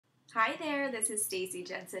Hi there, this is Stacy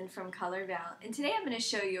Jensen from Colorvale, and today I'm going to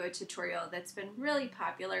show you a tutorial that's been really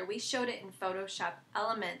popular. We showed it in Photoshop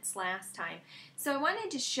Elements last time, so I wanted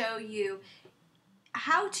to show you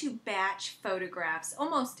how to batch photographs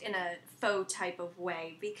almost in a faux type of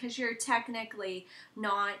way, because you're technically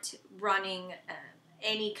not running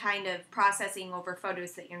any kind of processing over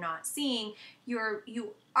photos that you're not seeing.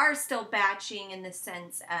 You are still batching in the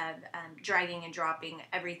sense of dragging and dropping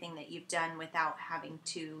everything that you've done without having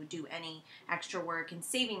to do any extra work and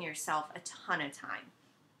saving yourself a ton of time.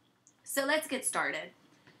 So let's get started.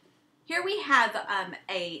 Here we have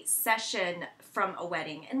a session from a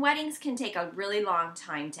wedding, and weddings can take a really long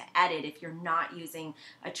time to edit if you're not using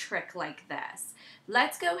a trick like this.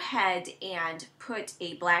 Let's go ahead and put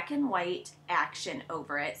a black and white action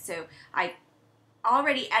over it. So I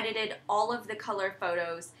already edited all of the color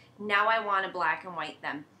photos. Now I want to black and white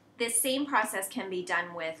them. This same process can be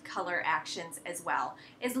done with color actions as well,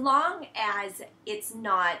 as long as it's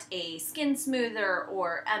not a skin smoother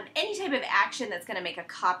or any type of action that's going to make a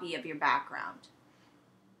copy of your background.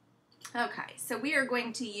 Okay, so we are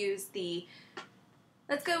going to use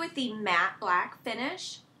let's go with the matte black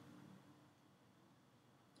finish.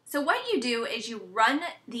 So what you do is you run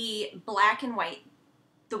the black and white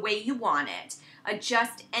the way you want it,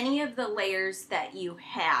 adjust any of the layers that you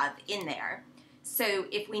have in there. So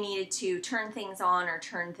if we needed to turn things on or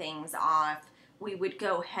turn things off, we would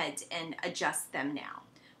go ahead and adjust them now.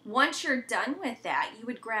 Once you're done with that, you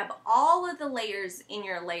would grab all of the layers in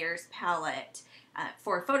your layers palette.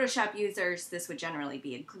 For Photoshop users, this would generally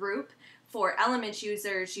be a group. For Elements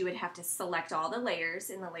users, you would have to select all the layers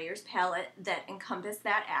in the layers palette that encompass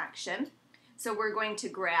that action. So we're going to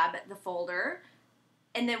grab the folder,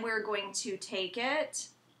 and then we're going to take it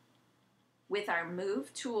with our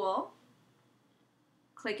Move tool,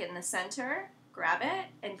 click in the center, grab it,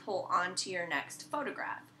 and pull onto your next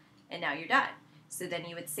photograph. And now you're done. So then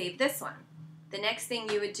you would save this one. The next thing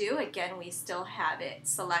you would do, again, we still have it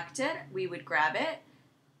selected. We would grab it,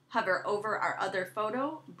 hover over our other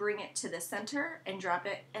photo, bring it to the center, and drop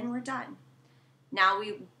it, and we're done. Now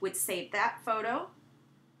we would save that photo,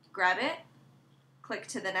 grab it, click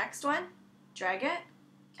to the next one, drag it,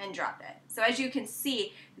 and drop it. So as you can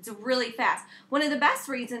see, it's really fast. One of the best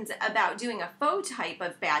reasons about doing a faux type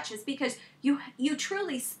of batch is because you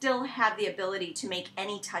truly still have the ability to make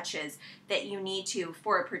any touches that you need to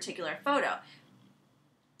for a particular photo.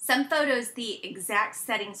 Some photos, the exact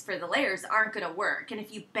settings for the layers aren't going to work, and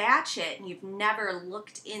if you batch it and you've never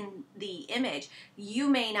looked in the image, you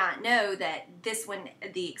may not know that this one,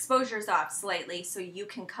 the exposure is off slightly, so you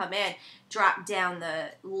can come in, drop down the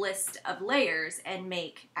list of layers, and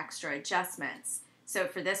make extra adjustments. So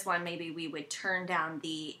for this one, maybe we would turn down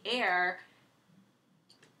the air,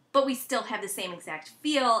 but we still have the same exact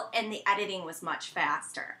feel, and the editing was much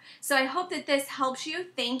faster. So I hope that this helps you.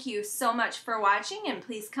 Thank you so much for watching, and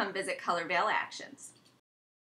please come visit Colorvale Actions.